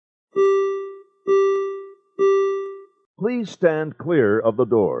Please stand clear of the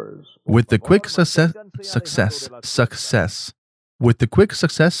doors. With the quick success. With the quick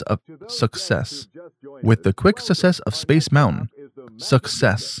success of Space Mountain.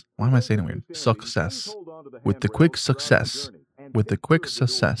 Success. Why am I saying it weird? Success. With the quick success. What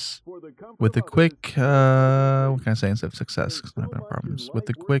can I say instead of success? Because I'm having problems.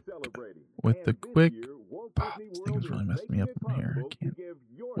 This thing is really messing me up in here. I can't.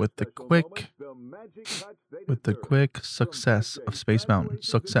 With the quick success of Space Mountain.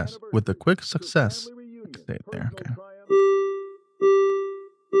 Success. With the quick success. Stay there. Okay.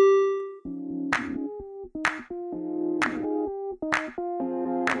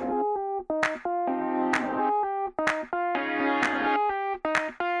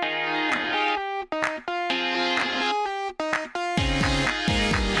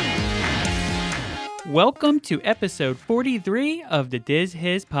 Welcome to episode 43 of the Diz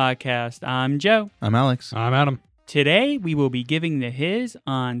His podcast. I'm Joe. I'm Alex. I'm Adam. Today, we will be giving the His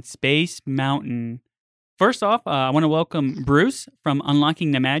on Space Mountain. First off, I want to welcome Bruce from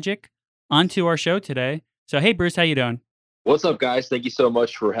Unlocking the Magic onto our show today. So, hey, Bruce, how you doing? What's up, guys? Thank you so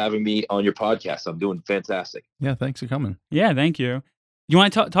much for having me on your podcast. I'm doing fantastic. Yeah, thanks for coming. Yeah, thank you. You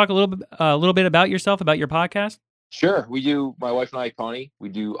want to talk a little bit about yourself, about your podcast? Sure. My wife and I, Connie, we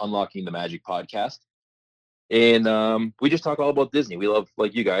do Unlocking the Magic podcast. And we just talk all about Disney. We love,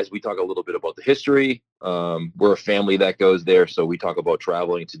 like you guys, we talk a little bit about the history. We're a family that goes there, so we talk about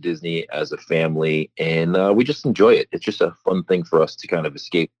traveling to Disney as a family, and we just enjoy it. It's just a fun thing for us to kind of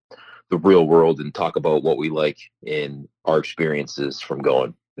escape the real world and talk about what we like in our experiences from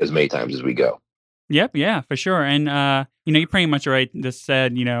going as many times as we go. Yep, yeah, for sure. And, you pretty much just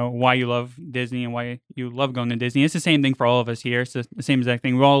said, why you love Disney and why you love going to Disney. It's the same thing for all of us here. It's the same exact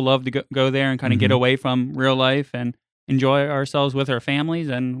thing. We all love to go there and kind of get away from real life and enjoy ourselves with our families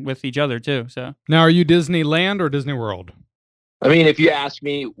and with each other, too. So now, are you Disneyland or Disney World? I mean, if you ask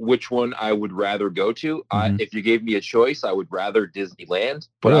me which one I would rather go to, if you gave me a choice, I would rather Disneyland,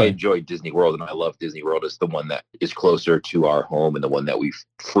 but I enjoy Disney World, and I love Disney World. It's the one that is closer to our home and the one that we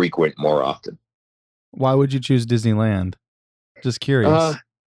frequent more often. Why would you choose Disneyland? Just curious.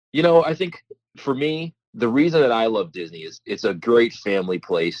 I think for me, the reason that I love Disney is it's a great family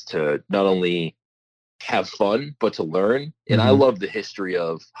place to not only have fun, but to learn. And I love the history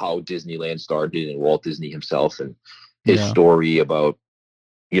of how Disneyland started and Walt Disney himself and his story about,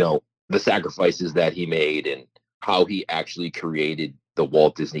 the sacrifices that he made and how he actually created the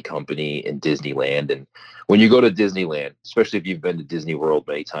Walt Disney Company in Disneyland. And when you go to Disneyland, especially if you've been to Disney World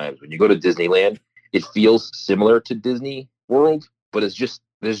many times, when you go to Disneyland, it feels similar to Disney World, but there's just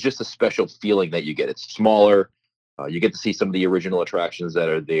a special feeling that you get. It's smaller. You get to see some of the original attractions that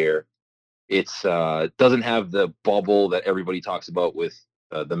are there. It's doesn't have the bubble that everybody talks about with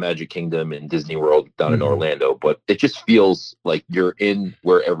the Magic Kingdom and Disney World down in Orlando, but it just feels like you're in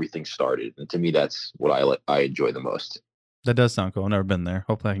where everything started. And to me, that's what I enjoy the most. That does sound cool. I've never been there.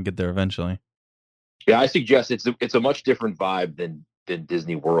 Hopefully I can get there eventually. Yeah, I suggest it's a much different vibe than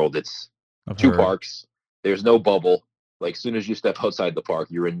Disney World. It's two parks. There's no bubble. Like, as soon as you step outside the park,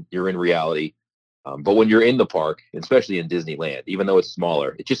 you're in reality. But when you're in the park, especially in Disneyland, even though it's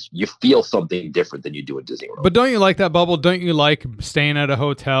smaller, you feel something different than you do in Disney World. But don't you like that bubble? Don't you like staying at a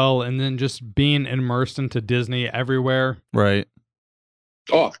hotel and then just being immersed into Disney everywhere? Right.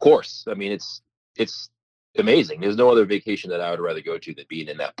 Oh, of course. I mean, it's amazing. There's no other vacation that I would rather go to than being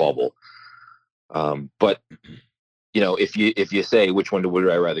in that bubble. But if you say which one would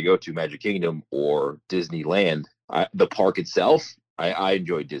I rather go to, Magic Kingdom or Disneyland, the park itself, I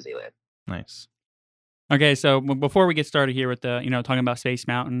enjoy Disneyland. Nice. Okay, so before we get started here with the, talking about Space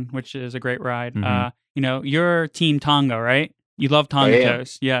Mountain, which is a great ride, you're Team Tonga, right? You love Tonga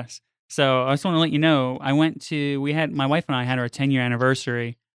Toast, yes. So I just want to let you know, my wife and I had our 10-year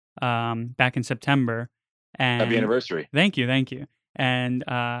anniversary back in September. And happy anniversary. Thank you. And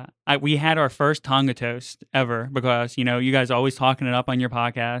we had our first Tonga Toast ever because, you guys are always talking it up on your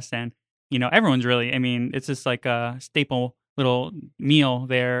podcast. And, everyone's really, it's just like a staple little meal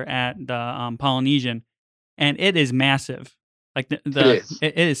there at the Polynesian. And it is massive. Like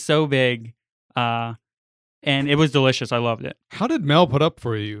it is so big. And it was delicious. I loved it. How did Mel put up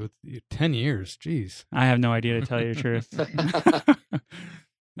for you? 10 years. Jeez. I have no idea, to tell you the truth.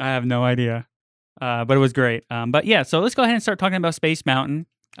 I have no idea. But it was great. But yeah, so let's go ahead and start talking about Space Mountain.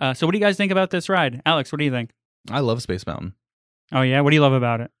 So what do you guys think about this ride? Alex, what do you think? I love Space Mountain. Oh yeah? What do you love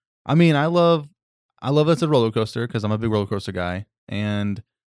about it? I mean, I love that it's a roller coaster because I'm a big roller coaster guy. And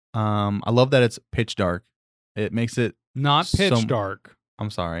I love that it's pitch dark. It makes it not pitch dark. I'm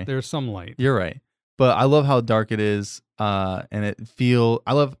sorry. There's some light. You're right. But I love how dark it is. And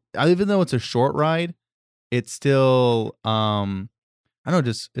even though it's a short ride, it's still I don't know,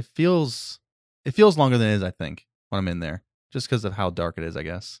 just it feels longer than it is, I think, when I'm in there. Just because of how dark it is, I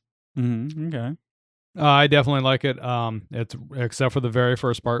guess. Okay. I definitely like it. It's except for the very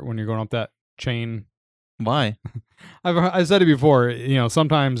first part when you're going up that chain. Why? I said it before.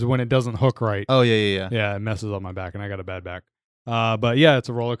 Sometimes when it doesn't hook right, Oh yeah. yeah, it messes up my back, and I got a bad back. But yeah, it's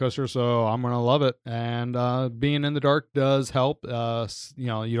a roller coaster, so I'm gonna love it. And being in the dark does help.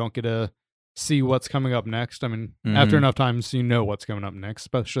 You don't get to see what's coming up next. I mean, after enough times, you know what's coming up next,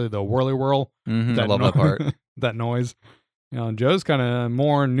 especially the whirly whirl. I love that part. That noise. Joe's kind of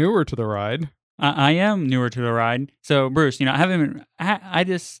more newer to the ride. I am newer to the ride. So Bruce, I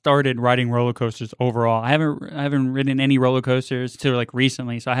just started riding roller coasters overall. I haven't ridden any roller coasters till like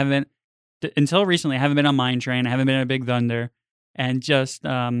recently. So until recently, I haven't been on Mine Train. I haven't been on Big Thunder. And just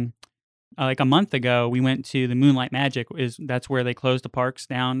like a month ago, we went to the Moonlight Magic. That's where they closed the parks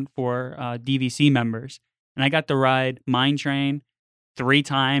down for DVC members. And I got to ride Mine Train 3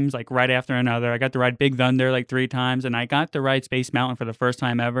 times, like right after another. I got to ride Big Thunder like 3 times, and I got to ride Space Mountain for the first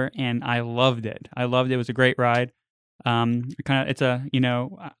time ever, and I loved it. It was a great ride. I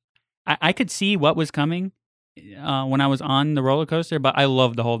could see what was coming when I was on the roller coaster, but I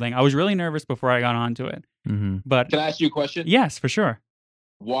loved the whole thing. I was really nervous before I got onto it. But Can I ask you a question? yes, for sure.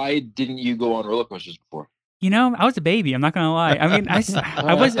 Why didn't you go on roller coasters before? I was a baby. I'm not gonna lie. I mean, I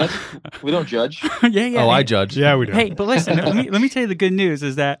was. We don't judge. Yeah. Oh, I judge. Yeah, we do. Hey, but listen, let me tell you the good news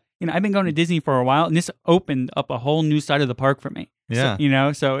is that, I've been going to Disney for a while, and this opened up a whole new side of the park for me.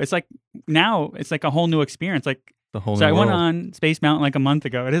 Yeah. So it's like now it's like a whole new experience. Like, The whole so new I went world. on Space Mountain like a month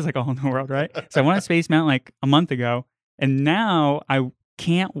ago. It is like a whole new world, right? So I went on Space Mountain like a month ago, and now I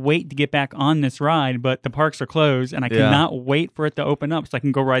can't wait to get back on this ride, but the parks are closed, and I cannot wait for it to open up so I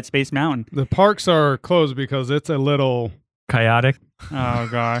can go ride Space Mountain. The parks are closed because it's a little chaotic. Oh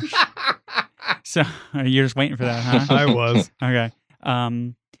gosh. So you're just waiting for that, huh? I was. Okay.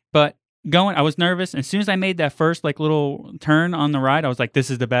 But I was nervous. As soon as I made that first like little turn on the ride, I was like, this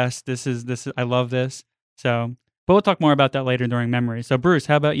is the best. This is I love this. So, but we'll talk more about that later during memory. So Bruce,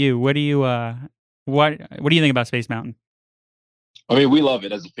 how about you? What do you think about Space Mountain? I mean, we love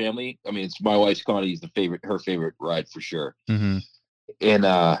it as a family. I mean, it's my wife's Connie's her favorite ride for sure. And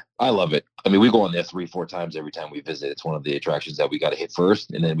I love it. I mean, we go on there 3-4 times every time we visit. It's one of the attractions that we got to hit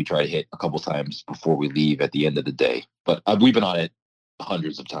first, and then we try to hit a couple times before we leave at the end of the day. But we've been on it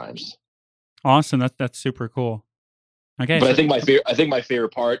hundreds of times. Awesome. That's super cool. Okay. But I think my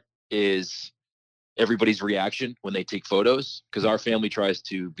favorite part is everybody's reaction when they take photos, because our family tries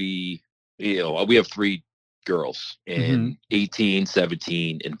to be, we have 3 girls, and 18,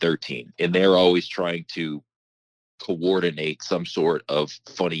 17, and 13, and they're always trying to coordinate some sort of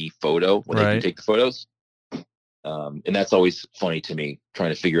funny photo when they can take the photos. And that's always funny to me,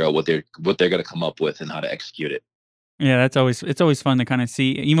 trying to figure out what they're going to come up with and how to execute it. Yeah, it's always fun to kind of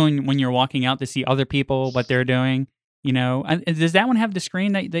see, even when you're walking out, to see other people, what they're doing. Does that one have the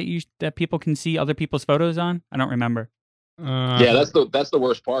screen that people can see other people's photos on? I don't remember. Yeah, that's the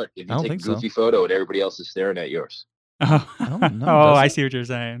worst part. If you take a goofy photo and everybody else is staring at yours. Oh, I don't know. I see what you're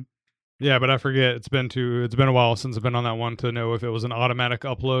saying. Yeah, but I forget. It's been a while since I've been on that one to know if it was an automatic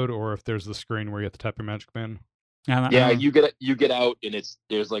upload or if there's the screen where you have to type your magic pin. Yeah, you get out, and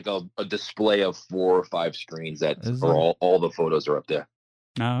there's like a display of 4 or 5 screens that are all the photos are up there.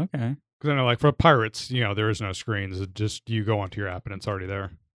 Oh, okay. Because I know, like for Pirates, there is no screens. It just you go onto your app and it's already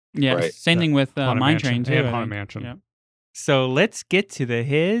there. Yeah, right. Same thing with Mine Train too. And Haunted Mansion. Yep. So let's get to the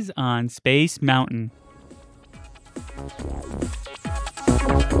his on Space Mountain.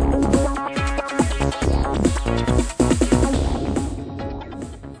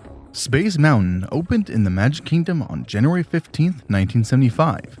 Space Mountain opened in the Magic Kingdom on January 15th,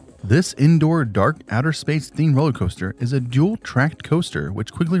 1975. This indoor dark outer space themed roller coaster is a dual-tracked coaster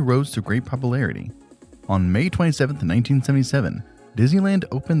which quickly rose to great popularity. On May 27th, 1977, Disneyland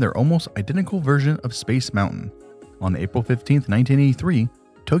opened their almost identical version of Space Mountain. On April 15th, 1983,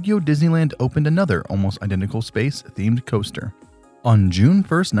 Tokyo Disneyland opened another almost identical space-themed coaster. On June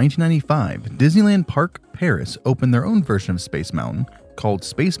 1st, 1995, Disneyland Park Paris opened their own version of Space Mountain called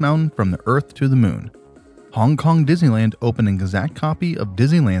Space Mountain from the Earth to the Moon. Hong Kong Disneyland opened an exact copy of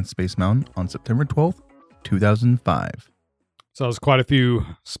Disneyland Space Mountain on September 12th, 2005. So there's quite a few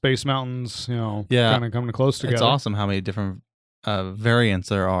Space Mountains, kind of coming close together. It's awesome how many different variants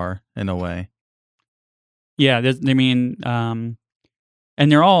there are in a way. Yeah, and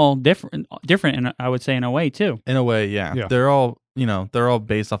they're all different, I would say, in a way too. In a way, yeah. They're all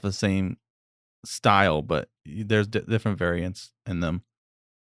based off the same style, but there's different variants in them.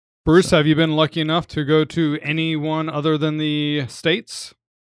 Bruce, have you been lucky enough to go to anyone other than the States?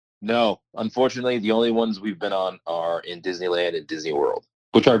 No, unfortunately, the only ones we've been on are in Disneyland and Disney World,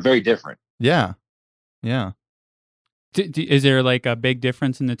 which are very different. Yeah. Yeah. Is there like a big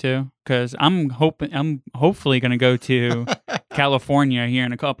difference in the two? Because I'm hopefully going to go to California here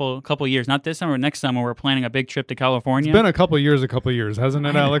in a couple years. Not this summer, next summer. We're planning a big trip to California. It's been a couple years, hasn't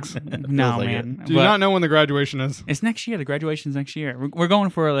it, Alex? No, like man. Do you not know when the graduation is? It's next year. The graduation's next year. We're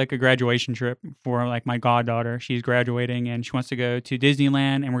going for like a graduation trip for like my goddaughter. She's graduating and she wants to go to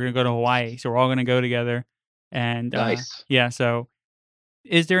Disneyland, and we're going to go to Hawaii. So we're all going to go together. And Nice. yeah. So,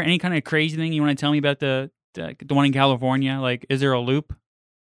 is there any kind of crazy thing you want to tell me about the one in California? Like, is there a loop?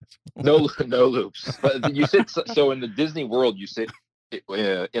 No loops. But you sit so in the Disney World, you sit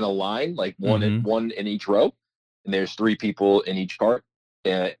in a line, like one in each row, and there's 3 people in each cart.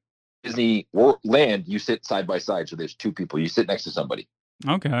 Disney Land, you sit side by side, so there's 2 people. You sit next to somebody.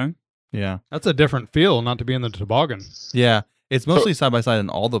 Okay. Yeah. That's a different feel, not to be in the toboggan. Yeah. It's mostly side by side in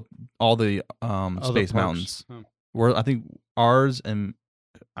all the Other Space parks. Mountains. Oh. Where I think ours and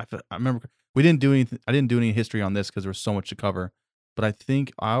I remember we didn't do anything. I didn't do any history on this because there was so much to cover. But I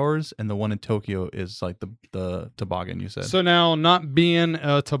think ours and the one in Tokyo is like the toboggan you said. So now, not being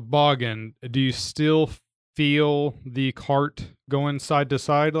a toboggan, do you still feel the cart going side to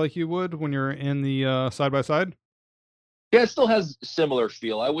side like you would when you're in the side by side? Yeah, it still has similar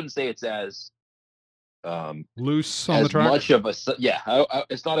feel. I wouldn't say it's as Loose on the as track? much of a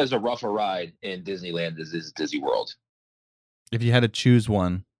it's not as a rough a ride in Disneyland as is Disney World. If you had to choose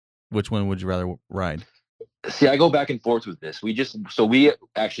one, which one would you rather ride? See, I go back and forth with this. We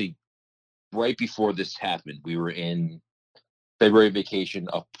actually right before this happened, we were in February vacation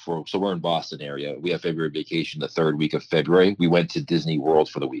so we're in Boston area. We have February vacation the 3rd week of February. We went to Disney World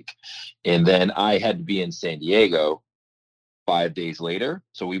for the week. And then I had to be in San Diego 5 days later.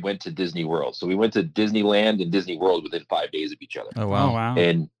 So we went to Disney World. So we went to Disneyland and Disney World within 5 days of each other. Oh wow. Oh wow.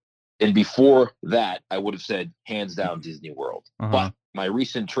 And before that, I would have said hands down Disney World. Uh-huh. But my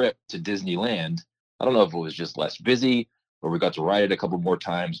recent trip to Disneyland, I don't know if it was just less busy or we got to ride it a couple more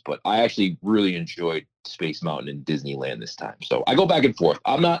times, but I actually really enjoyed Space Mountain and Disneyland this time. So I go back and forth.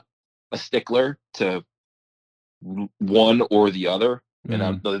 I'm not a stickler to one or the other.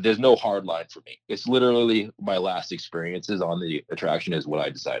 And there's no hard line for me. It's literally my last experiences on the attraction is what I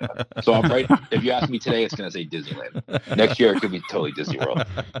decide on. So I'm right. If you ask me today, it's going to say Disneyland. Next year, it could be totally Disney World.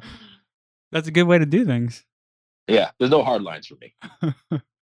 That's a good way to do things. Yeah, there's no hard lines for me.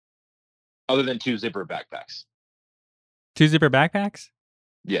 Other than 2 zipper backpacks. 2 zipper backpacks?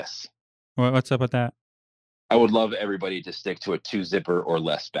 Yes. What's up with that? I would love everybody to stick to a 2 zipper or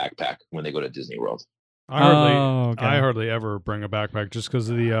less backpack when they go to Disney World. I hardly ever bring a backpack just because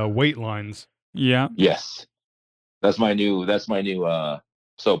of the weight lines. Yeah. Yes. That's my new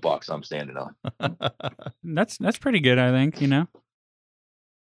soapbox I'm standing on. That's pretty good, I think, In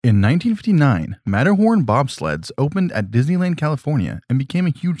 1959, Matterhorn bobsleds opened at Disneyland, California, and became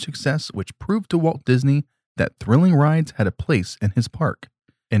a huge success, which proved to Walt Disney that thrilling rides had a place in his park.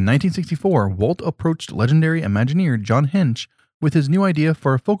 In 1964, Walt approached legendary Imagineer John Hench with his new idea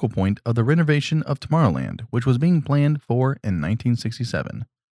for a focal point of the renovation of Tomorrowland, which was being planned for in 1967.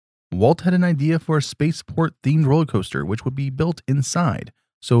 Walt had an idea for a spaceport-themed roller coaster which would be built inside,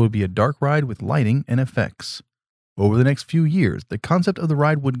 so it would be a dark ride with lighting and effects. Over the next few years, the concept of the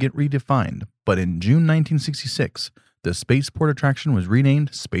ride would get redefined, but in June 1966, the spaceport attraction was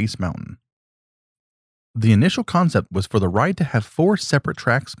renamed Space Mountain. The initial concept was for the ride to have 4 separate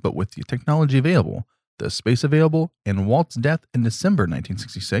tracks, but with the technology available, the space available, and Walt's death in December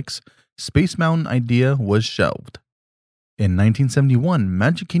 1966, Space Mountain idea was shelved. In 1971,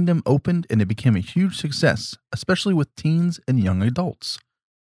 Magic Kingdom opened and it became a huge success, especially with teens and young adults.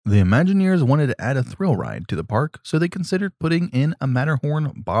 The Imagineers wanted to add a thrill ride to the park, so they considered putting in a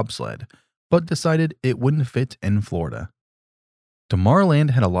Matterhorn bobsled, but decided it wouldn't fit in Florida.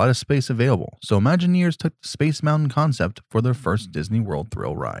 Tomorrowland had a lot of space available, so Imagineers took the Space Mountain concept for their first Disney World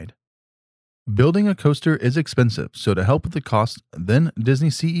thrill ride. Building a coaster is expensive, so to help with the cost, then Disney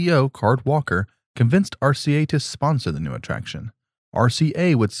CEO Card Walker convinced RCA to sponsor the new attraction.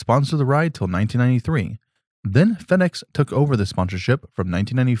 RCA would sponsor the ride till 1993. Then FedEx took over the sponsorship from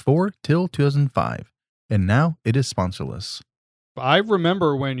 1994 till 2005, and now it is sponsorless. I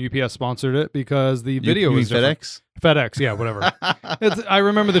remember when UPS sponsored it because the video you was mean different. FedEx, yeah, whatever. I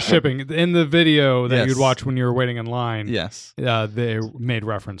remember the shipping in the video that Yes. you'd watch when you were waiting in line. Yes. They made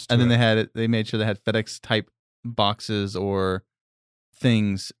reference to And then it. they made sure they had FedEx type boxes or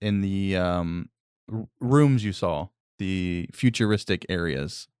things in the rooms you saw, the futuristic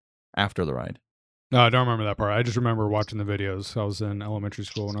areas after the ride. No, I don't remember that part. I just remember watching the videos. I was in elementary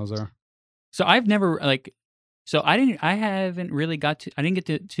school when I was there. So I've never So I didn't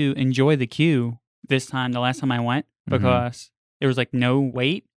get to enjoy the queue this time, the last time I went, because there was like no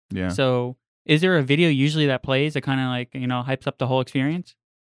wait. Yeah. So is there a video usually that plays that kind of like, hypes up the whole experience?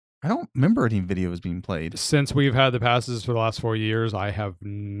 I don't remember any videos being played. Since we've had the passes for the last 4 years, I have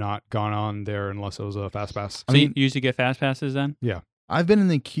not gone on there unless it was a fast pass. So you usually get fast passes then? Yeah. I've been in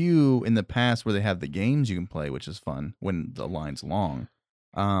the queue in the past where they have the games you can play, which is fun when the line's long.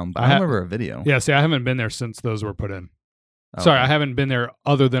 But I don't remember a video. Yeah, see, I haven't been there since those were put in. Oh, Sorry, okay. I haven't been there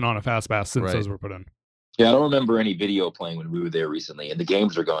other than on a fast pass since Right. those were put in. Yeah, I don't remember any video playing when we were there recently, and the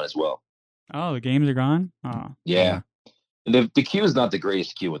games are gone as well. Oh, the games are gone? Oh. Yeah. And the queue is not the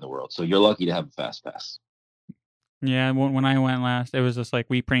greatest queue in the world, so you're lucky to have a fast pass. Yeah, when I went last, it was just like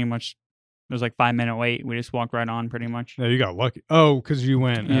it was like 5-minute wait. We just walked right on pretty much. Yeah, you got lucky. Oh, because you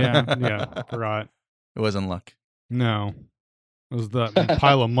went. Yeah. Yeah, forgot. It wasn't luck. No. It was the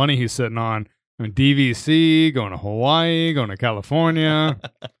pile of money he's sitting on. I mean, DVC, going to Hawaii, going to California.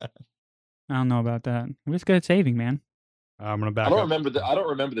 I don't know about that. We're just good at saving, man. I'm going to back I don't up. remember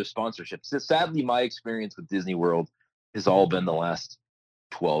the sponsorships. Sadly, my experience with Disney World has all been the last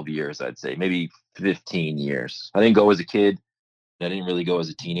 12 years, I'd say, maybe 15 years. I didn't go as a kid. I didn't really go as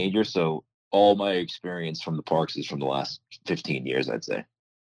a teenager, so all my experience from the parks is from the last 15 years, I'd say.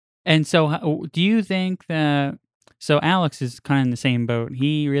 And so do you think that... So Alex is kind of in the same boat.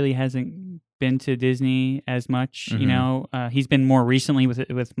 He really hasn't been to Disney as much, he's been more recently with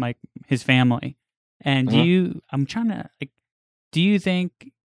his family. And do you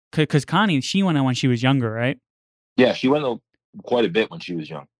think, because Connie, she went on when she was younger, right? Yeah, she went quite a bit when she was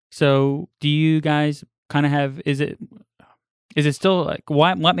young. So do you guys kind of have, is it still like,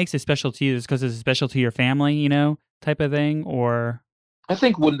 what makes it special to you? Is because it's special to your family, type of thing? Or I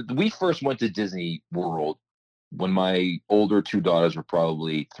think when we first went to Disney World, when my older two daughters were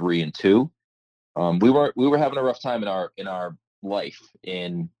probably 3 and 2, we were having a rough time in our life,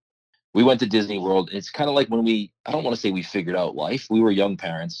 and we went to Disney World. And it's kind of like when I don't want to say we figured out life. We were young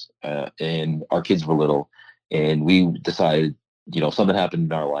parents, and our kids were little, and we decided, something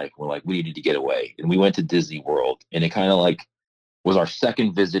happened in our life. We're like, we needed to get away, and we went to Disney World, and it kind of like was our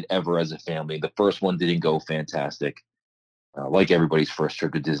second visit ever as a family. The first one didn't go fantastic. Like everybody's first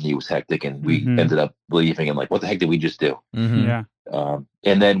trip to Disney was hectic, and we ended up leaving and like, what the heck did we just do? Mm-hmm. Yeah.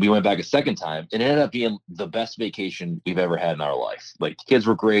 And then we went back a second time, and it ended up being the best vacation we've ever had in our life. Like, the kids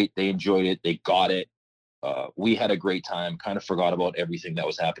were great. They enjoyed it. They got it. We had a great time, kind of forgot about everything that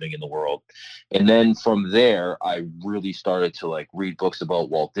was happening in the world. And then from there, I really started to like read books about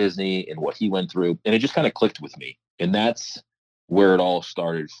Walt Disney and what he went through. And it just kind of clicked with me. And that's where it all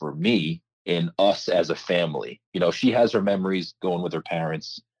started for me and us as a family. She has her memories going with her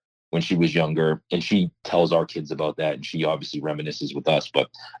parents when she was younger, and she tells our kids about that, and she obviously reminisces with us. But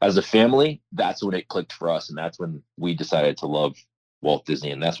as a family, that's when it clicked for us, and that's when we decided to love Walt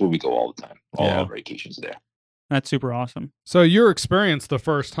Disney, and that's where we go all the time. All our vacations there. That's super awesome. So your experience the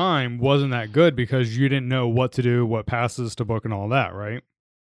first time wasn't that good because you didn't know what to do, what passes to book and all that, right?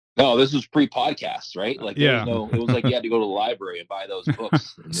 No, this was pre-podcast, right? Like, Yeah. it was like you had to go to the library and buy those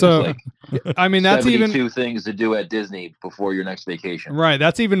books. And So, there's like I mean, that's 72 even things to do at Disney before your next vacation. right.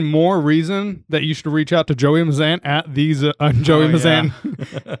 That's even more reason that you should reach out to Joey Mazan at these Joey Mazan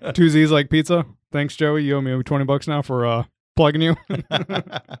 2 Z's like pizza. Thanks, Joey. You owe me $20 now for plugging you.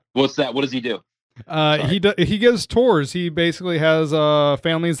 What's that? What does he do? He gives tours. He basically has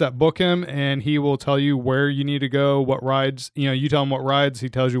families that book him, and he will tell you where you need to go, what rides. You tell him what rides. He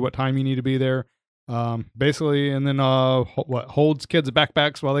tells you what time you need to be there. Basically, and then holds kids'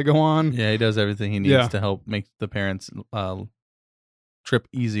 backpacks while they go on. Yeah, he does everything he needs to help make the parents trip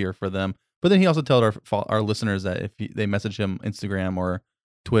easier for them. But then he also told our listeners that if they message him Instagram or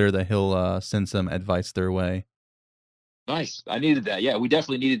Twitter, that he'll send some advice their way. Nice. I needed that. Yeah, we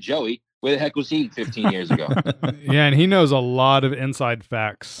definitely needed Joey. Where the heck was he 15 years ago? Yeah, and he knows a lot of inside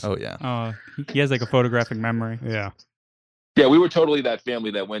facts. Oh yeah. He has like a photographic memory. Yeah. Yeah, we were totally that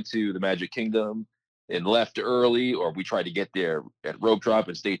family that went to the Magic Kingdom and left early, or we tried to get there at rope drop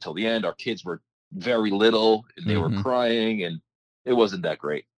and stay till the end. Our kids were very little, and they were crying, and it wasn't that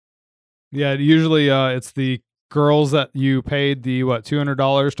great. Yeah, usually it's the girls that you paid the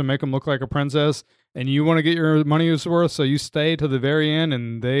 $200 to make them look like a princess, and you want to get your money's worth, so you stay to the very end,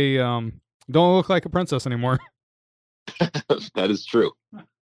 and they don't look like a princess anymore. That is true.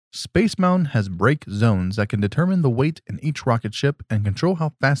 Space Mountain has brake zones that can determine the weight in each rocket ship and control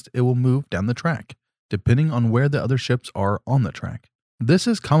how fast it will move down the track, depending on where the other ships are on the track. This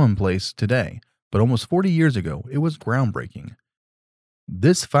is commonplace today, but almost 40 years ago, it was groundbreaking.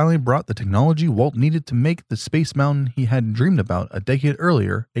 This finally brought the technology Walt needed to make the Space Mountain he had dreamed about a decade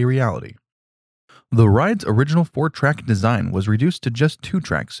earlier a reality. The ride's original 4-track design was reduced to just 2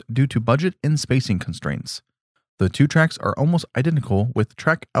 tracks due to budget and spacing constraints. The 2 tracks are almost identical, with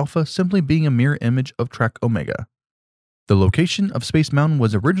track Alpha simply being a mirror image of track Omega. The location of Space Mountain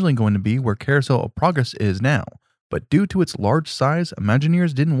was originally going to be where Carousel of Progress is now, but due to its large size,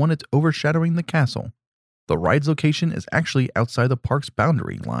 Imagineers didn't want it overshadowing the castle. The ride's location is actually outside the park's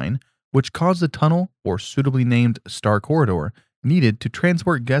boundary line, which caused the tunnel, or suitably named Star Corridor, needed to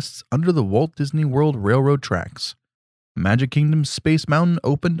transport guests under the Walt Disney World Railroad tracks. Magic Kingdom's Space Mountain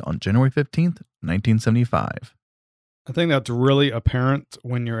opened on January 15th, 1975. I think that's really apparent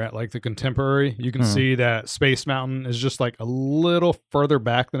when you're at like the Contemporary. You can see that Space Mountain is just like a little further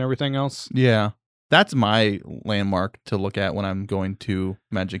back than everything else. Yeah. That's my landmark to look at when I'm going to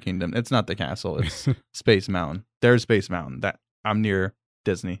Magic Kingdom. It's not the castle, it's Space Mountain. There's Space Mountain. That I'm near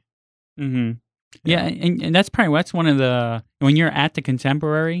Disney. Mm-hmm. Yeah, and that's one of the, when you're at the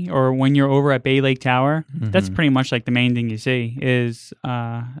Contemporary or when you're over at Bay Lake Tower, that's pretty much like the main thing you see is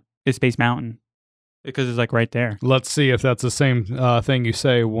Space Mountain, because it's like right there. Let's see if that's the same thing you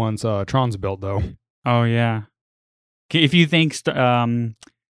say once Tron's built, though. Oh yeah, if you think Space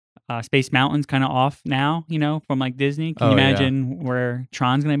Mountain's kind of off now, from like Disney, can you imagine where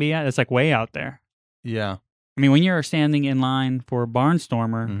Tron's gonna be at? It's like way out there. Yeah. I mean, when you're standing in line for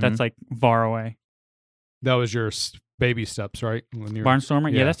Barnstormer, that's like far away. That was your baby steps, right? When you're,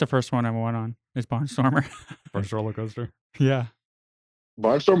 Barnstormer? Yeah, that's the first one I went on, is Barnstormer. First roller coaster? Yeah.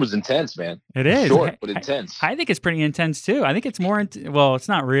 Barnstorm was intense, man. It is. Short, but intense. I think it's pretty intense, too. I think it's more, well, it's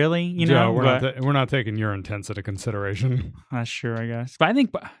not really, Yeah, we're not taking your intents into consideration. That's true, I guess. But I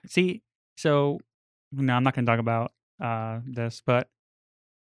think, no, I'm not going to talk about this, but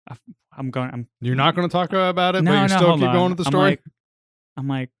You're not going to talk about it, no, but you still keep on. going with the story? I'm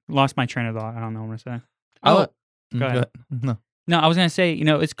like, lost my train of thought. I don't know what I'm going to say. Go ahead. No, I was going to say,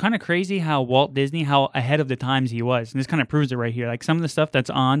 it's kind of crazy how Walt Disney, how ahead of the times he was. And this kind of proves it right here. Like some of the stuff that's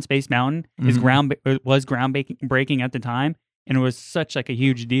on Space Mountain was groundbreaking at the time. And it was such like a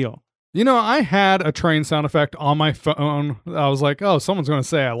huge deal. I had a train sound effect on my phone. I was like, oh, someone's going to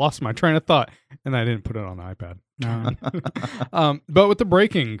say I lost my train of thought. And I didn't put it on the iPad. But with the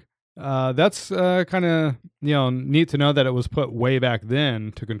braking, that's kind of, neat to know that it was put way back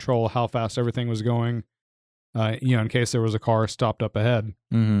then to control how fast everything was going. In case there was a car stopped up ahead.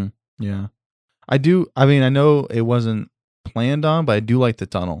 Mm-hmm. Yeah. I know it wasn't planned on, but I do like the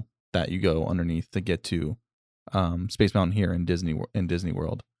tunnel that you go underneath to get to Space Mountain here in Disney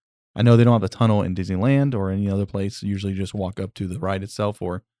World. I know they don't have a tunnel in Disneyland or any other place. You usually just walk up to the ride itself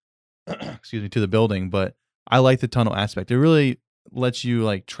or, to the building. But I like the tunnel aspect. It really lets you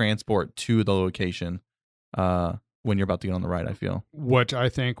like transport to the location when you're about to get on the ride, I feel. Which I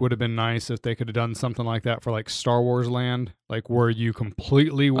think would have been nice if they could have done something like that for like Star Wars Land, like where you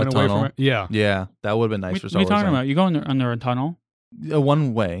completely went away from it. Yeah. Yeah, that would have been nice for Star Wars. What are you talking about? You go under a tunnel?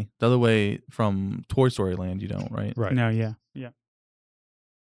 One way. The other way from Toy Story Land, you don't, right? Right. No, yeah.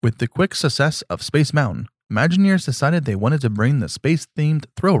 With the quick success of Space Mountain, Imagineers decided they wanted to bring the space-themed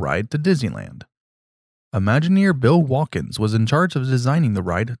thrill ride to Disneyland. Imagineer Bill Watkins was in charge of designing the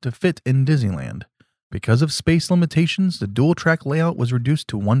ride to fit in Disneyland. Because of space limitations, the dual-track layout was reduced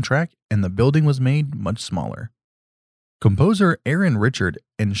to 1 track and the building was made much smaller. Composer Aaron Richard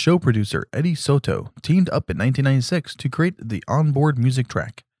and show producer Eddie Soto teamed up in 1996 to create the onboard music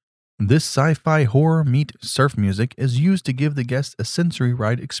track. This sci-fi horror meet surf music is used to give the guests a sensory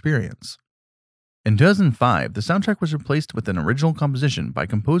ride experience. In 2005, the soundtrack was replaced with an original composition by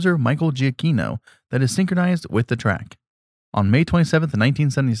composer Michael Giacchino that is synchronized with the track. On May 27,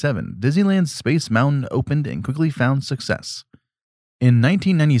 1977, Disneyland's Space Mountain opened and quickly found success. In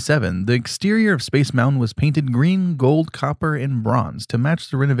 1997, the exterior of Space Mountain was painted green, gold, copper, and bronze to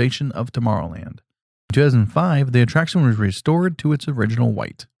match the renovation of Tomorrowland. In 2005, the attraction was restored to its original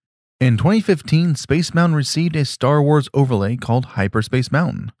white. In 2015, Space Mountain received a Star Wars overlay called Hyperspace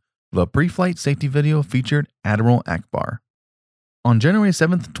Mountain. The pre-flight safety video featured Admiral Akbar. On January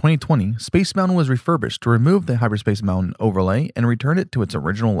 7, 2020, Space Mountain was refurbished to remove the Hyperspace Mountain overlay and return it to its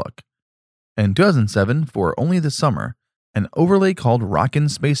original look. In 2007, for only the summer, an overlay called Rockin'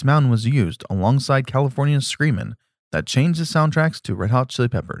 Space Mountain was used alongside California's Screamin' that changed the soundtracks to Red Hot Chili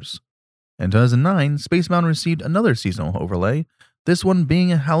Peppers. In 2009, Space Mountain received another seasonal overlay, this one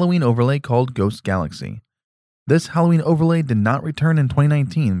being a Halloween overlay called Ghost Galaxy. This Halloween overlay did not return in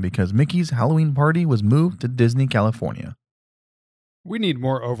 2019 because Mickey's Halloween Party was moved to Disney, California. We need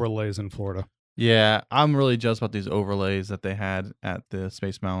more overlays in Florida. Yeah, I'm really jealous about these overlays that they had at the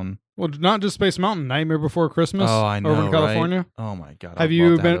Space Mountain. Well, not just Space Mountain, Nightmare Before Christmas. Oh, I know, over in California. Right? Oh my God! Have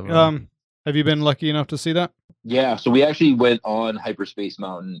you been? Have you been lucky enough to see that? Yeah, so we actually went on Hyperspace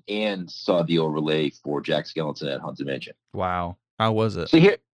Mountain and saw the overlay for Jack Skellington at Haunted Mansion. Wow. How was it? So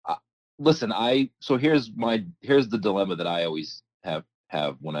here, listen, here's the dilemma that I always have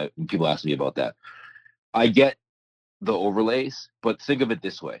when people ask me about that. I get the overlays, but think of it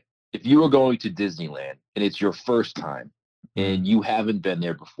this way: if you were going to Disneyland and it's your first time and you haven't been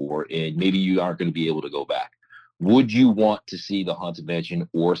there before, and maybe you aren't going to be able to go back, would you want to see the Haunted Mansion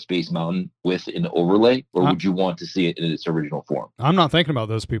or Space Mountain with an overlay, or would you want to see it in its original form? I'm not thinking about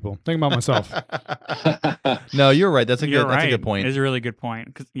those people. I'm thinking about myself. No, you're right. That's a You're good. right. That's a good point. It's a really good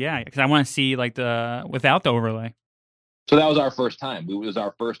point. Because I want to see like without the overlay. So that was our first time. It was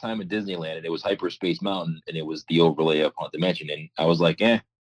our first time at Disneyland, and it was Hyperspace Mountain, and it was the overlay of Haunted Mansion. And I was like, I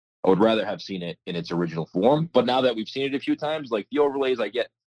would rather have seen it in its original form. But now that we've seen it a few times, like the overlays, I get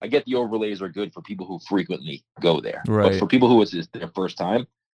the overlays are good for people who frequently go there. Right. But for people who it's their first time,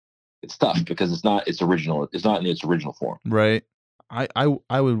 it's tough because it's not its original. It's not in its original form. Right.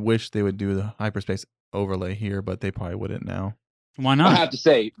 I would wish they would do the hyperspace overlay here, but they probably wouldn't now. Why I not? have to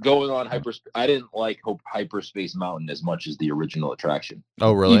say, going on I didn't like Hyperspace Mountain as much as the original attraction.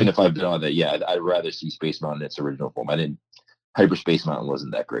 Oh, really? Even if I've been on that, I'd rather see Space Mountain in its original form. Hyperspace Mountain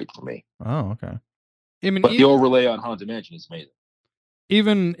wasn't that great for me. Oh, okay. I mean, But the overlay on Haunted Mansion is amazing.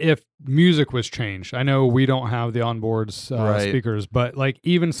 even if music was changed, I know we don't have the onboards Right. speakers, but like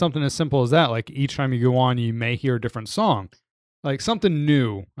even something as simple as that, like each time you go on, you may hear a different song, like something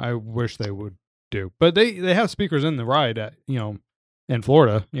new. I wish they would do, but they have speakers in the ride at in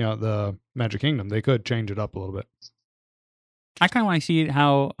Florida, the Magic Kingdom. They could change it up a little bit. I kind of want to see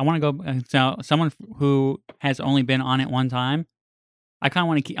how I want to go. So someone who has only been on it one time, I kind of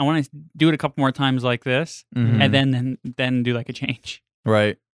want to. I want to do it a couple more times like this, Mhm. and then do like a change.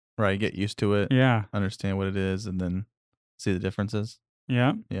 Right. Get used to it. Yeah, Understand what it is, and then see the differences.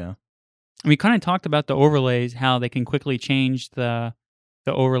 yeah. Yeah. We kind of talked about the overlays, how they can quickly change the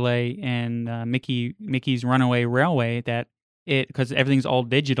overlay in Mickey's Runaway Railway. Because everything's all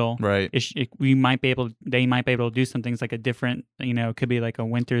digital. Right. They might be able to do some things like a different, could be like a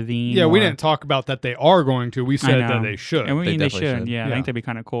winter theme. Yeah, we or- didn't talk about that they are going to. We said that know. they should. I mean, they definitely should. should. Yeah, I Yeah. think that'd be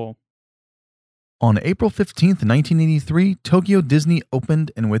kind of cool. On April 15th, 1983, Tokyo Disney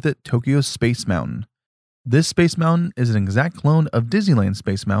opened, and with it, Tokyo Space Mountain. This Space Mountain is an exact clone of Disneyland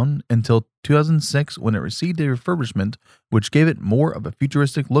Space Mountain until 2006, when it received a refurbishment which gave it more of a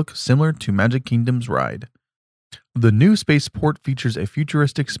futuristic look similar to Magic Kingdom's ride. The new spaceport features a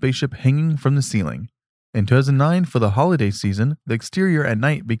futuristic spaceship hanging from the ceiling. In 2009, for the holiday season, the exterior at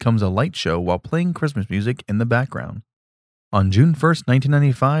night becomes a light show while playing Christmas music in the background. On June 1st,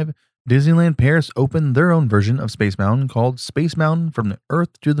 1995, Disneyland Paris opened their own version of Space Mountain called Space Mountain from the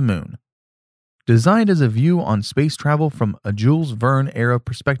Earth to the Moon. Designed as a view on space travel from a Jules Verne era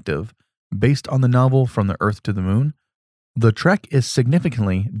perspective, based on the novel From the Earth to the Moon, the trek is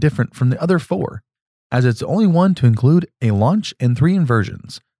significantly different from the other four, as it's the only one to include a launch and 3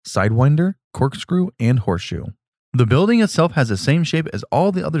 inversions: Sidewinder, Corkscrew, and Horseshoe. The building itself has the same shape as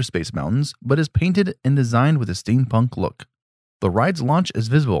all the other Space Mountains, but is painted and designed with a steampunk look. The ride's launch is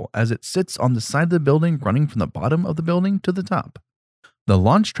visible as it sits on the side of the building, running from the bottom of the building to the top. The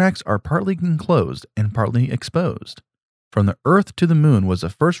launch tracks are partly enclosed and partly exposed. From the Earth to the Moon was the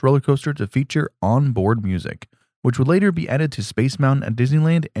first roller coaster to feature on-board music, which would later be added to Space Mountain at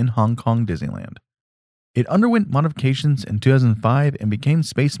Disneyland and Hong Kong Disneyland. It underwent modifications in 2005 and became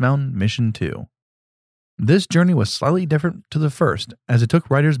Space Mountain Mission 2. This journey was slightly different to the first, as it took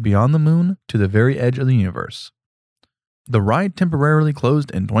riders beyond the moon to the very edge of the universe. The ride temporarily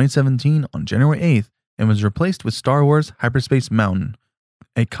closed in 2017 on January 8th and was replaced with Star Wars Hyperspace Mountain,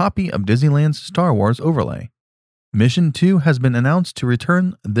 a copy of Disneyland's Star Wars overlay. Mission 2 has been announced to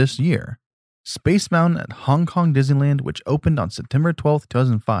return this year. Space Mountain at Hong Kong Disneyland, which opened on September 12,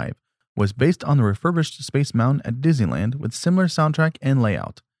 2005, was based on the refurbished Space Mountain at Disneyland with similar soundtrack and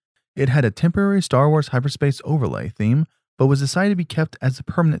layout. It had a temporary Star Wars Hyperspace overlay theme, but was decided to be kept as the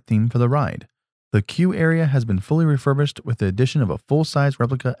permanent theme for the ride. The queue area has been fully refurbished with the addition of a full-size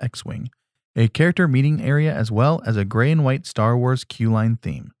replica X-Wing, a character meeting area, as well as a gray and white Star Wars queue line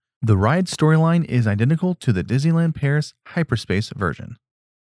theme. The ride storyline is identical to the Disneyland Paris Hyperspace version.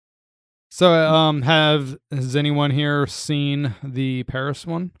 So, has anyone here seen the Paris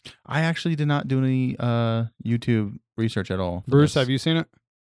one? I actually did not do any YouTube research at all. Bruce, have you seen it?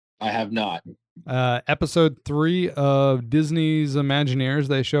 I have not. Episode 3 of Disney's Imagineers.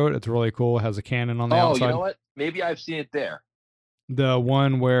 They show it. It's really cool. It has a cannon on the outside. You know what? Maybe I've seen it there. The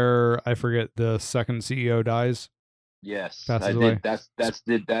one where I forget the second CEO dies. Yes, Passes I away. did. That's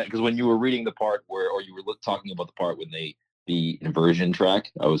did that because when you were reading the part where, or you were talking about the part when the the inversion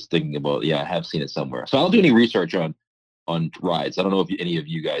track. I was thinking about, I have seen it somewhere. So I don't do any research on rides. I don't know if any of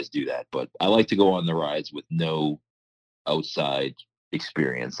you guys do that, but I like to go on the rides with no outside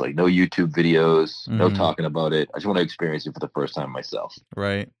experience, like no YouTube videos, no talking about it. I just want to experience it for the first time myself.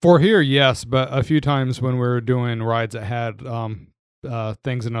 Right. For here, yes, but a few times when we were doing rides that had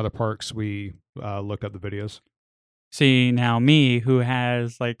things in other parks, we looked up the videos. See, now me, who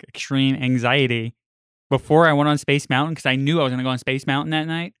has like extreme anxiety, before I went on Space Mountain, because I knew I was going to go on Space Mountain that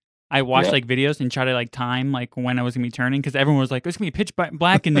night, I watched like videos and tried to like time like when I was going to be turning, because everyone was like, "It's going to be pitch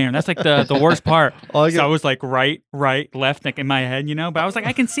black in there." And that's like the worst part. So I was like right, left, like in my head, but I was like,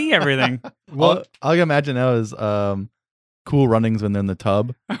 I can see everything. Well, all I can imagine now is Cool Runnings when they're in the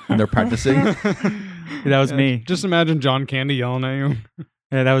tub and they're practicing. That was me. Just imagine John Candy yelling at you.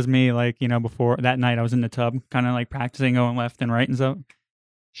 Yeah, that was me. Like, before that night, I was in the tub, kind of like practicing going left and right and stuff.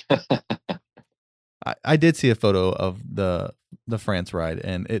 I did see a photo of the France ride,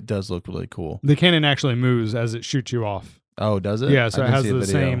 and it does look really cool. The cannon actually moves as it shoots you off. Oh, does it? Yeah, so I it didn't has see a the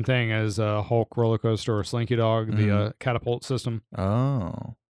video. same thing as a Hulk roller coaster or Slinky Dog, the catapult system.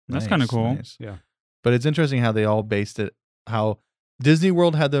 Oh, That's kinda cool. Nice. Yeah. But it's interesting how they all based it, how Disney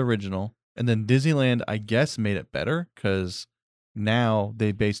World had the original, and then Disneyland, I guess, made it better, because now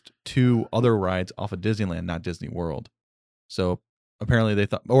they based 2 other rides off of Disneyland, not Disney World. So apparently they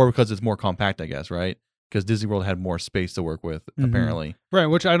thought, or because it's more compact, I guess, right? Because Disney World had more space to work with, apparently. Right,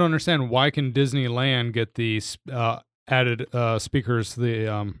 which I don't understand. Why can Disneyland get the added speakers,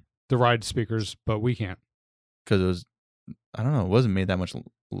 the ride speakers, but we can't? Because it was, I don't know, it wasn't made that much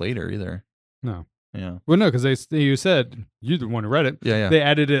later either. No. Yeah. Well, no, because you said, you're the one who read it. Yeah. They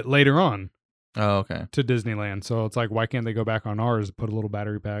added it later on Oh, okay. to Disneyland. So it's like, why can't they go back on ours, put a little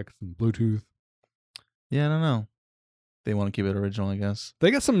battery pack, some Bluetooth? Yeah, I don't know. They want to keep it original, I guess.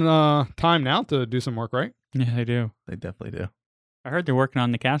 They got some time now to do some work, right? Yeah, they do. They definitely do. I heard they're working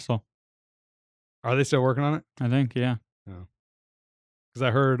on the castle. Are they still working on it? I think, yeah. Because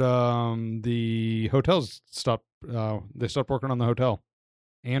I heard the hotels stopped. They stopped working on the hotel,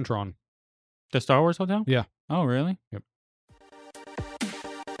 Antron. The Star Wars Hotel? Yeah. Oh, really? Yep.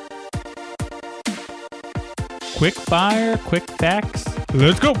 Quick fire, quick facts.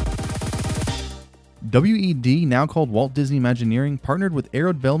 Let's go. WED, now called Walt Disney Imagineering, partnered with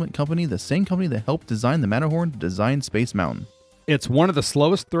Aero Development Company, the same company that helped design the Matterhorn to design Space Mountain. It's one of the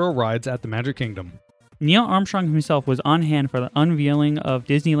slowest thrill rides at the Magic Kingdom. Neil Armstrong himself was on hand for the unveiling of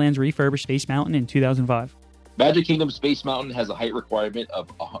Disneyland's refurbished Space Mountain in 2005. Magic Kingdom Space Mountain has a height requirement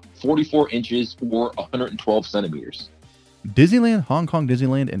of 44 inches or 112 centimeters. Disneyland, Hong Kong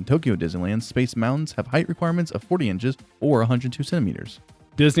Disneyland, and Tokyo Disneyland Space Mountains have height requirements of 40 inches or 102 centimeters.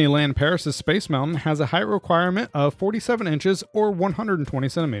 Disneyland Paris' Space Mountain has a height requirement of 47 inches or 120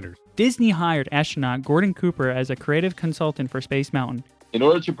 centimeters. Disney hired astronaut Gordon Cooper as a creative consultant for Space Mountain. In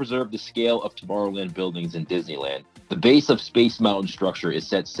order to preserve the scale of Tomorrowland buildings in Disneyland, the base of Space Mountain structure is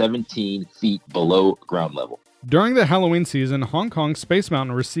set 17 feet below ground level. During the Halloween season, Hong Kong Space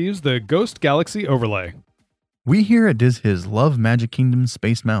Mountain receives the Ghost Galaxy overlay. We here at DizHiz love Magic Kingdom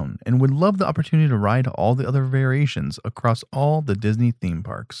Space Mountain and would love the opportunity to ride all the other variations across all the Disney theme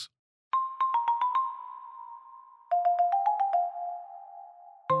parks.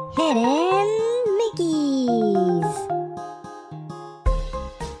 Hidden Mickeys.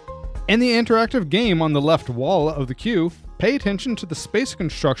 In the interactive game on the left wall of the queue, pay attention to the space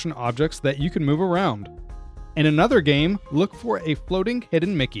construction objects that you can move around. In another game, look for a floating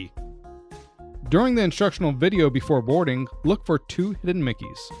hidden Mickey. During the instructional video before boarding, look for 2 hidden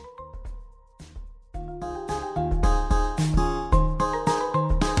Mickeys.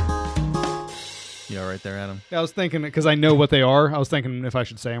 You all right there, Adam? Yeah, I was thinking, because I know what they are, I was thinking if I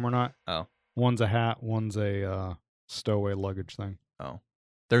should say them or not. Oh. One's a hat, one's a stowaway luggage thing. Oh.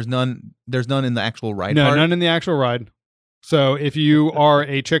 There's none in the actual ride No, part? none in the actual ride. So if you are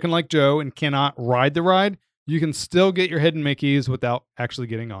a chicken like Joe and cannot ride the ride, you can still get your hidden Mickeys without actually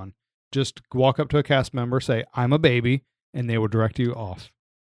getting on. Just walk up to a cast member, say, "I'm a baby," and they will direct you off.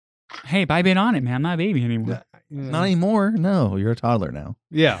 Hey, I've been on it, man. I'm not a baby anymore. Not anymore. No, you're a toddler now.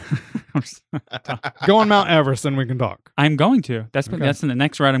 Yeah. Go on Mount Everest and we can talk. I'm going to. That's Okay. that's the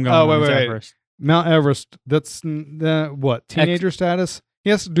next ride I'm going Oh, on. wait, is wait. Everest. Mount Everest, that's what? Teenager status? He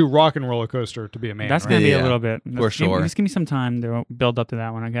has to do rock and roller coaster to be a man. That's right? going to be Yeah, a little bit. sure. Just give me some time to build up to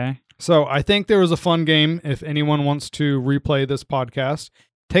that one, okay? So I think there was a fun game. If anyone wants to replay this podcast,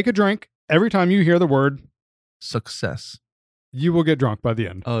 take a drink. Every time you hear the word, Success. you will get drunk by the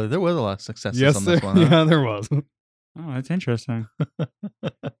end. Oh, there was a lot of successes Yes, on this there, one. Huh? yeah, there was. Oh, that's interesting.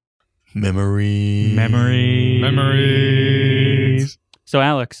 Memories. Memories. So,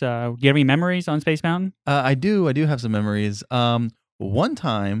 Alex, do you have any memories on Space Mountain? I do have some memories. One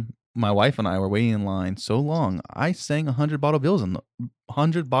time, my wife and I were waiting in line so long, I sang 100 bottle beers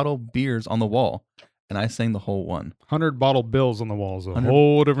on the wall, and I sang the whole one. 100 bottle bills on the walls. A 100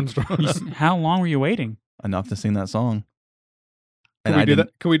 whole different story. How long were you waiting? Enough to sing that song. Can And we I do didn't-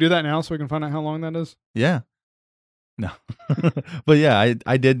 that? Can we do that now so we can find out how long that is? Yeah. No. But yeah,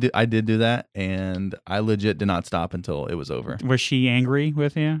 I did do that, and I legit did not stop until it was over. Was she angry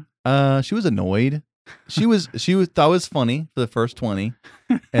with you? She was annoyed. She thought it was funny for the first 20,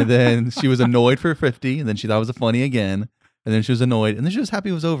 and then she was annoyed for 50, and then she thought it was funny again, and then she was annoyed, and then she was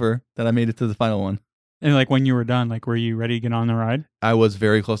happy it was over that I made it to the final one. And like when you were done, like were you ready to get on the ride? I was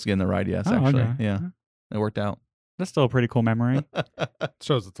very close to getting the ride. Yes, Oh, actually, okay. yeah, it worked out. That's still a pretty cool memory.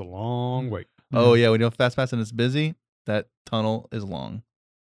 Shows it's a long wait. Oh yeah, when you have Fast Pass and it's busy, that tunnel is long.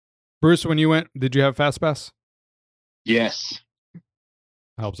 Bruce, when you went, did you have Fast Pass? Yes,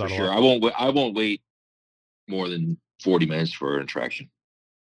 Helps for out a sure. lot. I won't wait more than 40 minutes for an attraction.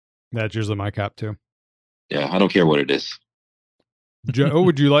 That's usually my cap too. Yeah, I don't care what it is. Joe,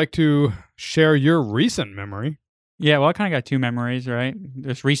 would you like to share your recent memory? Yeah, well, I kind of got two memories, right?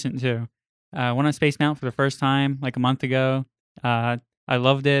 It's recent too. I went on Space Mountain for the first time like a month ago. I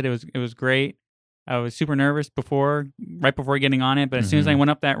loved it. It was great. I was super nervous right before getting on it, but as soon as I went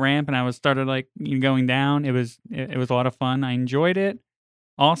up that ramp and I started like going down, it was a lot of fun. I enjoyed it.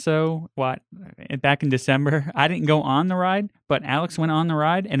 Also, back in December, I didn't go on the ride, but Alex went on the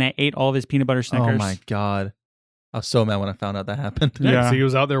ride and I ate all of his peanut butter Snickers. Oh my god, I was so mad when I found out that happened. Yeah. So he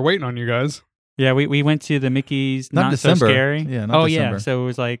was out there waiting on you guys. Yeah, we went to the Mickey's Not Not December. So Scary. Yeah, not December. Yeah, so it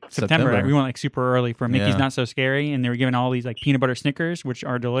was like September. September. We went like super early for Mickey's Yeah. Not So Scary, and they were giving all these like peanut butter Snickers, which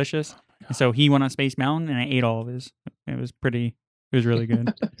are delicious. And so he went on Space Mountain, and I ate all of his. It was really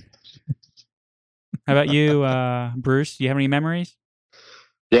good. How about you, Bruce? Do you have any memories?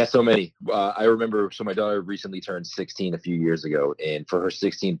 Yeah, so many. I remember. So my daughter recently turned 16 a few years ago, and for her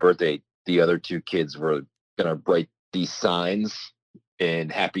 16th birthday, the other two kids were gonna write these signs and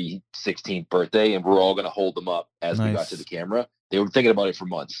happy 16th birthday, and we're all gonna hold them up as we got Nice. to the camera. They were thinking about it for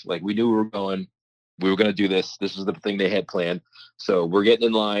months. Like we knew we were gonna do this. This was the thing they had planned. So we're getting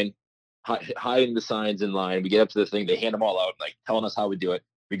in line, hiding the signs in line. We get up to the thing. They hand them all out, like telling us how we do it.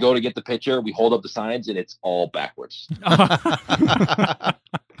 We go to get the picture. We hold up the signs, and it's all backwards.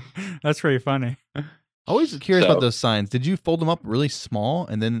 That's pretty funny. Always curious So- about those signs. Did you fold them up really small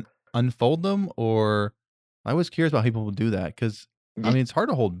and then unfold them, or I was curious about how people would do that because I mean it's hard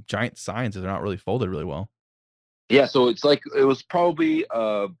to hold giant signs if they're not really folded really well. Yeah, so it's like it was probably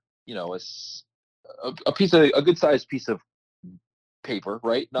a good sized piece of paper,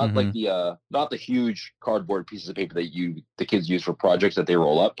 right? Not like not the huge cardboard pieces of paper that the kids use for projects that they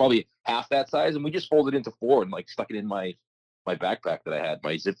roll up. Probably half that size, and we just folded it into four and like stuck it in my backpack that I had,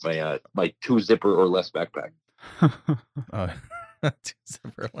 my 2-zipper or less backpack. Oh, 2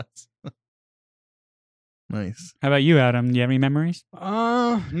 zipper less. Nice. How about you, Adam? Do you have any memories?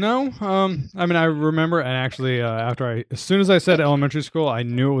 No. I mean, I remember, and actually, as soon as I said elementary school, I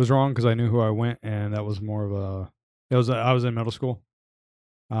knew it was wrong because I knew who I went, and that was more of I was in middle school.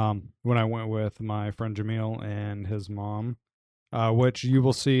 When I went with my friend Jamil and his mom, which you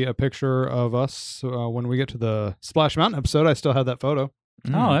will see a picture of us when we get to the Splash Mountain episode. I still have that photo.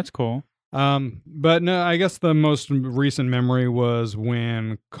 Oh, that's cool. But no, I guess the most recent memory was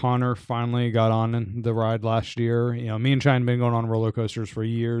when Connor finally got on the ride last year. You know, me and Cheyenne been going on roller coasters for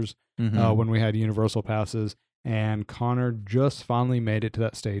years when we had Universal passes, and Connor just finally made it to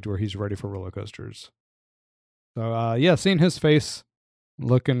that stage where he's ready for roller coasters. So yeah, seeing his face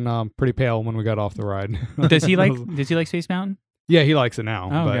looking pretty pale when we got off the ride. Does he like Space Mountain? Yeah, he likes it now,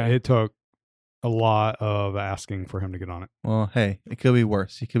 Oh, but okay. it took a lot of asking for him to get on it. Well, hey, it could be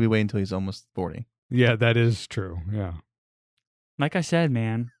worse. He could be waiting until he's almost 40. Yeah, that is true. Yeah. Like I said,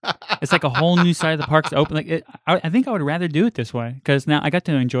 man, it's like a whole new side of the park's open. Like I think I would rather do it this way because now I got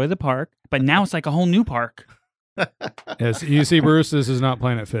to enjoy the park, but now it's like a whole new park. Yes, you see, Bruce, this is not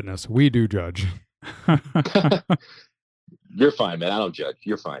Planet Fitness. We do judge. You're fine, man. I don't judge.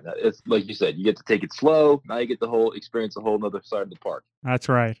 You're fine. It's like you said, you get to take it slow. Now you get the experience a whole nother side of the park. That's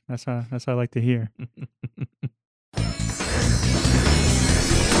right. That's what I like to hear.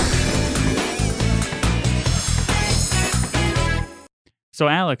 So,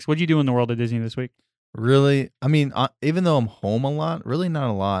 Alex, what'd you do in the world of Disney this week? Really? I mean, even though I'm home a lot, really not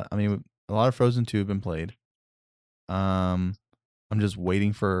a lot. I mean, a lot of Frozen 2 have been played. I'm just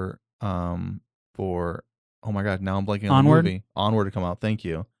waiting for oh my god, now I'm blanking on Onward? the movie. Onward to come out. Thank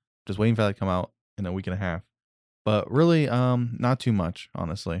you. Just waiting for that to come out in a week and a half. But really, not too much,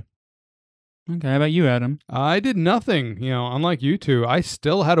 honestly. Okay, how about you, Adam? I did nothing. Unlike you two, I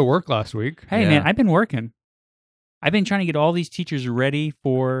still had to work last week. Hey, Yeah. man, I've been working. I've been trying to get all these teachers ready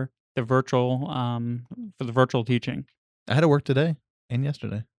for the virtual teaching. I had to work today and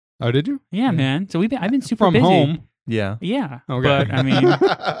yesterday. Oh, did you? Yeah, man. So I've been super From busy. home. Yeah. Yeah. Okay. But I mean,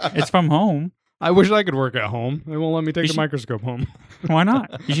 it's from home. I wish I could work at home. They won't let me take You the should- microscope home. Why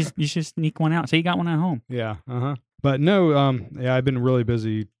not? You should sneak one out. So you got one at home. Yeah. But no, yeah, I've been really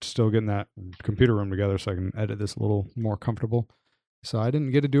busy still getting that computer room together so I can edit this a little more comfortable. So I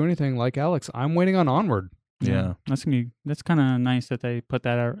didn't get to do anything like Alex. I'm waiting on Onward. Yeah. That's kind of nice that they put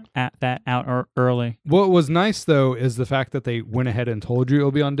that out early. What was nice though is the fact that they went ahead and told you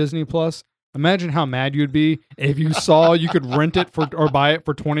it'll be on Disney Plus. Imagine how mad you'd be if you saw you could rent it or buy it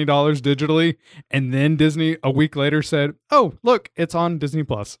for $20 digitally, and then Disney a week later said, "Oh, look, it's on Disney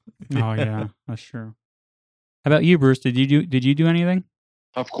Plus." Oh yeah, that's true. How about you, Bruce? Did you do anything?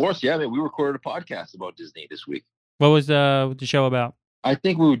 Of course, yeah, man. We recorded a podcast about Disney this week. What was the show about? I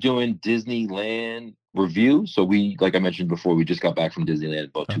think we were doing Disneyland review. So we, like I mentioned before, we just got back from Disneyland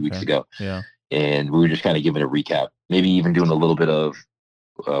about 2 weeks Okay. ago. Yeah. And we were just kind of giving a recap, maybe even doing a little bit of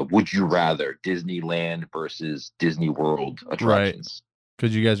would you rather Disneyland versus Disney World attractions.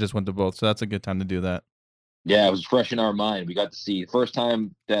 Because you guys just went to both. So that's a good time to do that. Yeah, it was fresh in our mind. We got to see first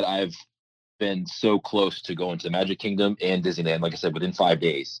time that I've been so close to going to the Magic Kingdom and Disneyland, like I said, within 5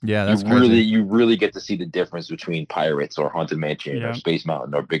 days. Yeah, that's you really get to see the difference between Pirates or Haunted Mansion Yeah. or Space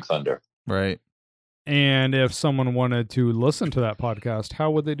Mountain or Big Thunder. Right. And if someone wanted to listen to that podcast, how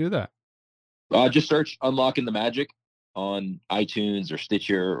would they do that? Just search Unlocking the Magic on iTunes or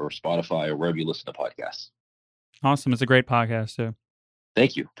Stitcher or Spotify or wherever you listen to podcasts. Awesome. It's a great podcast too.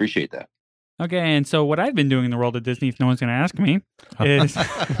 Thank you. Appreciate that. Okay, and so what I've been doing in the world of Disney, if no one's going to ask me, is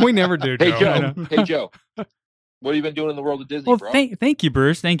We never do. Hey, Joe. Joe. Hey, Joe. What have you been doing in the world of Disney, well, bro? thank you,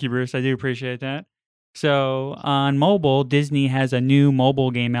 Bruce. Thank you, Bruce. I do appreciate that. So on mobile, Disney has a new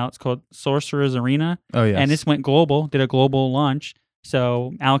mobile game out. It's called Sorcerer's Arena, Oh, yes. and this went global. Did a global launch.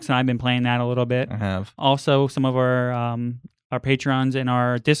 So Alex and I have been playing that a little bit. I have. Also, some of our patrons in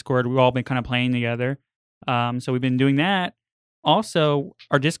our Discord, we've all been kind of playing together. So we've been doing that. Also,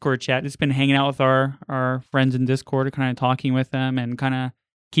 our Discord chat, it's been hanging out with our friends in Discord, kind of talking with them and kind of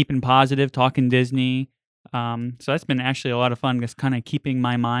keeping positive, talking Disney. So that's been actually a lot of fun, just kind of keeping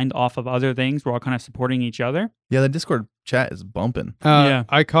my mind off of other things. We're all kind of supporting each other. Yeah, the Discord chat is bumping. Yeah.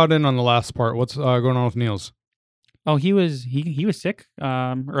 I caught in on the last part. What's going on with Niels? Oh, he was sick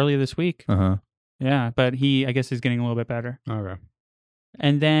earlier this week. Uh-huh. Yeah, but I guess he's getting a little bit better. Okay.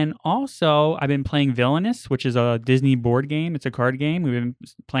 And then also, I've been playing Villainous, which is a Disney board game. It's a card game. We've been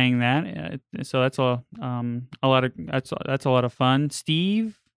playing that, so that's a lot of fun.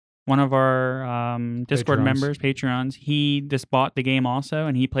 Steve, one of our Discord Patrons. members, Patreons, he just bought the game also,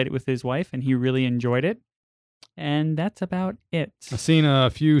 and he played it with his wife, and he really enjoyed it. And that's about it. I've seen a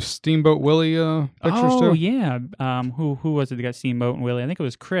few Steamboat Willie pictures Oh too. yeah, who was it that got Steamboat and Willie? I think it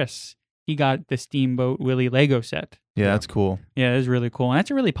was Chris. He got the Steamboat Willie Lego set. Yeah, that's cool. Yeah, it was really cool. And that's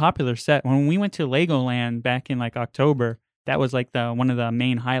a really popular set. When we went to Legoland back in like October, that was like one of the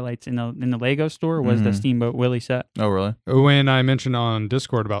main highlights in the Lego store was the Mhm. Steamboat Willie set. Oh, really? When I mentioned on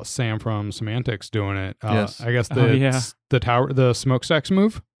Discord about Sam from Semantics doing it, Yes. I guess Oh, yeah. the smokestacks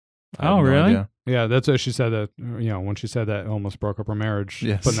move. I have Oh, no really? idea. Yeah, that's what she said. That when she said that, it almost broke up her marriage.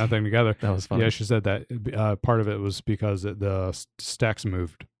 Yes. Putting that thing together. That was funny. Yeah, she said that part of it was because the stacks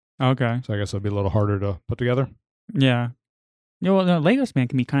moved. Okay. So I guess it'll be a little harder to put together. Yeah. Yeah, well, the Legos man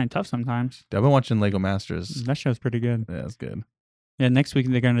can be kind of tough sometimes. I've been watching Lego Masters. That show's pretty good. Yeah, it's good. Yeah, next week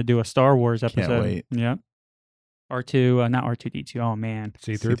they're going to do a Star Wars Can't episode. wait. Yeah. R2, not R2D2. Oh man,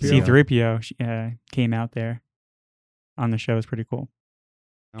 C-3PO. C-3PO came out there on the show. It's pretty cool.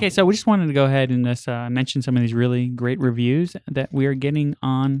 Okay, so we just wanted to go ahead and just mention some of these really great reviews that we are getting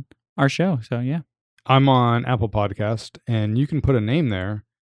on our show. So yeah. I'm on Apple Podcast, and you can put a name there.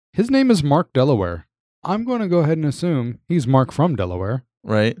 His name is Mark Delaware. I'm going to go ahead and assume he's Mark from Delaware.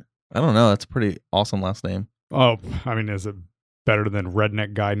 Right? I don't know. That's a pretty awesome last name. Oh, I mean, is it better than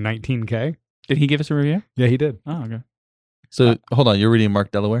Redneck Guy 19K? Did he give us a review? Yeah, he did. Oh, okay. So, hold on. You're reading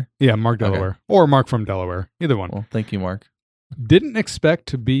Mark Delaware? Yeah, Mark Okay. Delaware. Or Mark from Delaware. Either one. Well, thank you, Mark. Didn't expect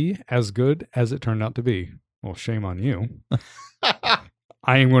to be as good as it turned out to be. Well, shame on you.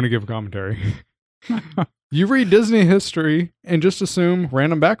 I am going to give commentary. You read Disney history and just assume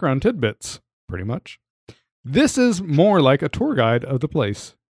random background tidbits, pretty much. This is more like a tour guide of the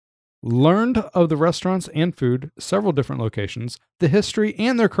place. Learned of the restaurants and food, several different locations, the history,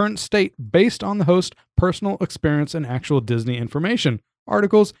 and their current state based on the host's personal experience and actual Disney information,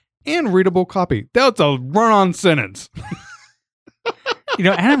 articles, and readable copy. That's a run-on sentence.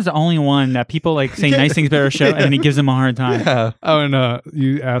 Adam's the only one that people like say nice things about our show, and then he gives them a hard time. Yeah. Oh, and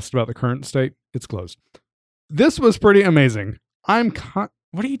you asked about the current state. It's closed. This was pretty amazing. What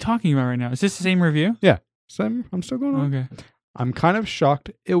are you talking about right now? Is this the same review? I'm still going on. Okay. I'm kind of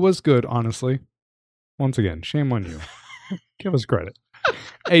shocked. It was good, honestly. Once again, shame on you. Give us credit.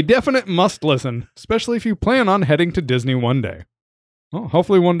 A definite must listen, especially if you plan on heading to Disney one day. Well,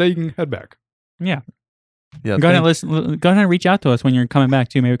 hopefully one day you can head back. Yeah. Yeah. Go ahead and listen. Go ahead and reach out to us when you're coming back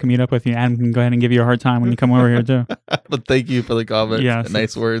too. Maybe we can meet up with you. Adam can go ahead and give you a hard time when you come over here too. But thank you for the comments. Yes. And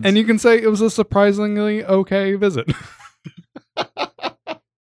nice words. And you can say it was a surprisingly okay visit.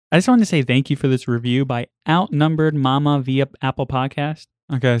 I just wanted to say thank you for this review by Outnumbered Mama via Apple Podcast.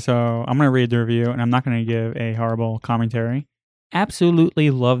 Okay, so I'm going to read the review, and I'm not going to give a horrible commentary. Absolutely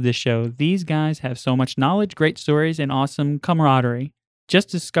love this show. These guys have so much knowledge, great stories, and awesome camaraderie. Just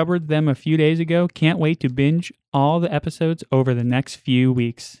discovered them a few days ago. Can't wait to binge all the episodes over the next few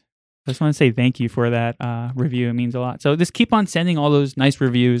weeks. I just want to say thank you for that review. It means a lot. So just keep on sending all those nice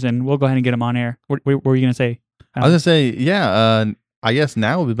reviews, and we'll go ahead and get them on air. What were you going to say? I was going to say, I guess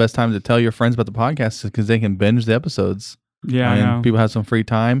now would be the best time to tell your friends about the podcast because they can binge the episodes. Yeah, I know. People have some free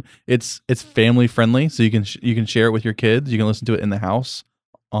time. It's family friendly, so you can share it with your kids. You can listen to it in the house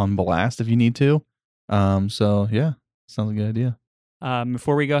on blast if you need to. So yeah, sounds like a good idea.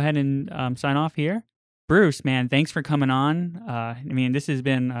 Before we go ahead and sign off here, Bruce, man, thanks for coming on. This has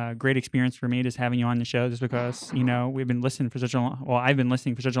been a great experience for me just having you on the show, just because we've been listening for such a long. Well, I've been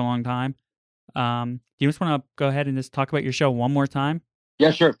listening for such a long time. Do you just want to go ahead and just talk about your show one more time?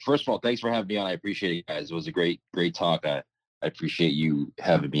 Yeah, sure. First of all, thanks for having me on. I appreciate it, guys. It was a great talk. I appreciate you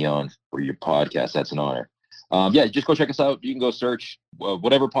having me on for your podcast. That's an honor. Just go check us out. You can go search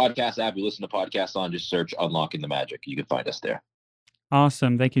whatever podcast app you listen to podcasts on. Just search Unlocking the Magic. You can find us there.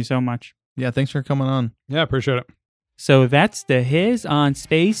 Awesome. Thank you so much. Yeah, thanks for coming on. Yeah, appreciate it. So that's the His on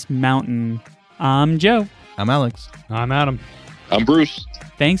Space Mountain. I'm Joe. I'm Alex. I'm Adam. I'm Bruce.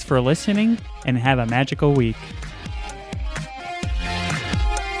 Thanks for listening, and have a magical week.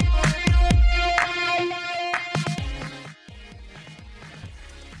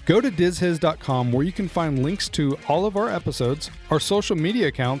 Go to DizHiz.com where you can find links to all of our episodes, our social media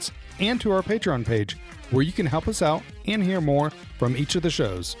accounts, and to our Patreon page, where you can help us out and hear more from each of the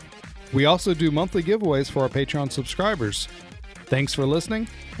shows. We also do monthly giveaways for our Patreon subscribers. Thanks for listening,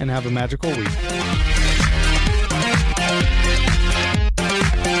 and have a magical week.